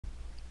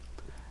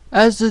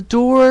As the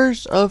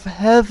doors of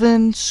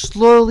heaven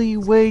slowly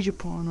wage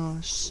upon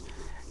us,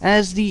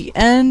 as the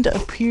end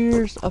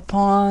appears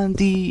upon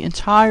the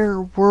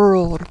entire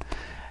world,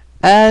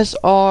 as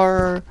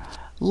our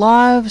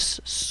lives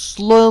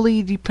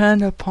slowly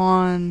depend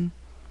upon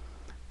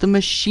the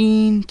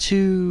machine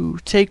to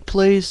take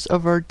place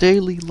of our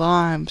daily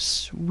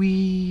lives,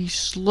 we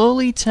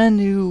slowly tend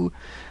to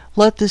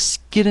let this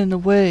get in the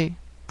way,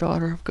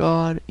 daughter of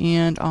God,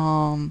 and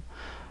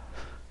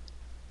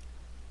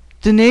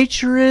the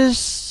nature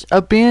is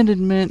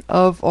abandonment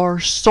of our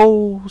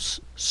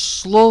souls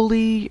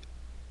slowly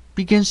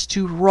begins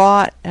to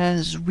rot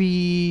as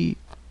we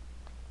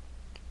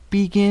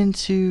begin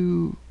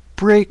to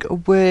break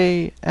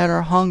away at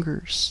our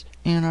hungers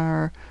and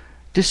our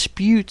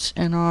disputes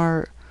and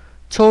our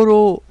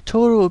total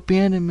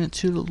abandonment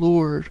to the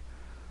Lord.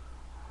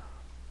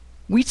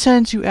 We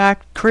tend to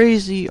act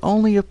crazy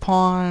only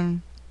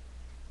upon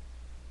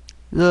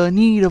the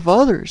need of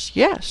others.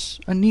 Yes,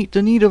 the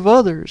need of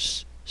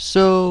others.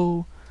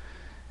 So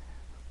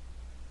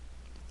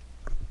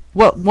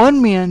what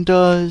one man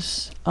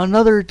does,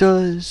 another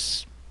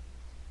does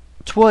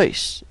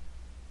twice,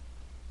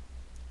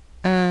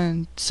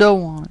 and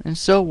so on, and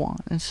so on,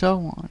 and so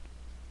on.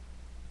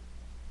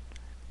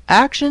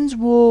 Actions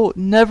will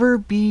never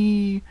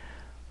be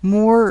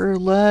more or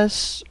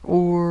less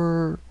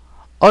or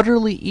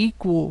utterly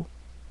equal.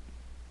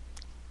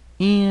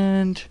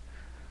 And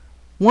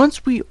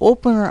once we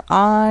open our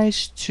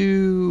eyes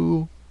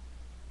to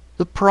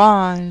the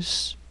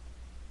prize,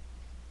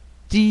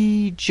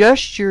 the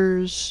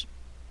gestures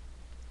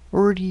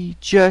or the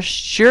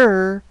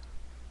gesture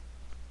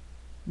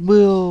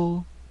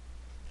will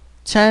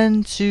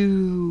tend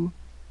to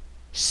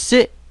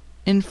sit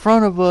in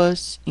front of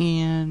us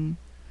and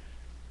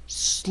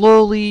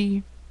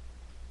slowly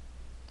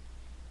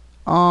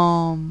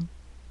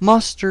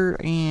muster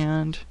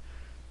and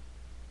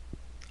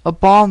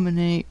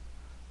abominate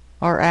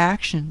our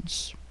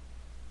actions.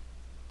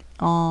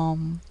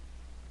 Um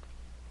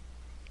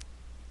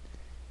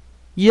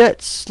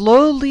Yet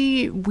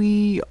slowly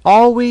we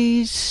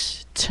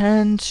always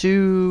tend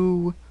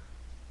to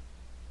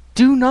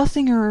do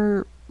nothing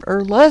or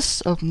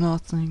less of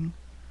nothing.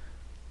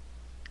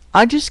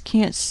 I just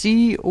can't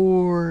see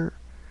or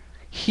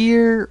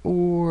hear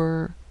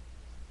or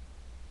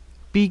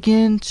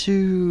begin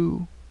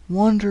to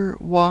wonder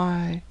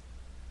why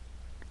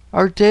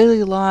our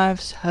daily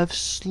lives have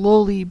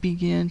slowly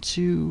begun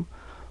to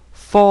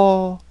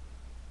fall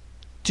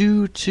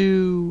due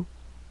to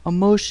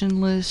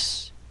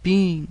emotionless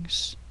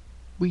beings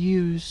we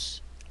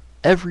use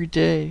every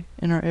day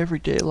in our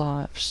everyday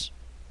lives.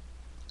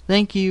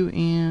 Thank you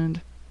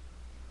and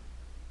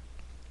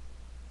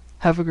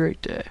have a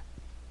great day.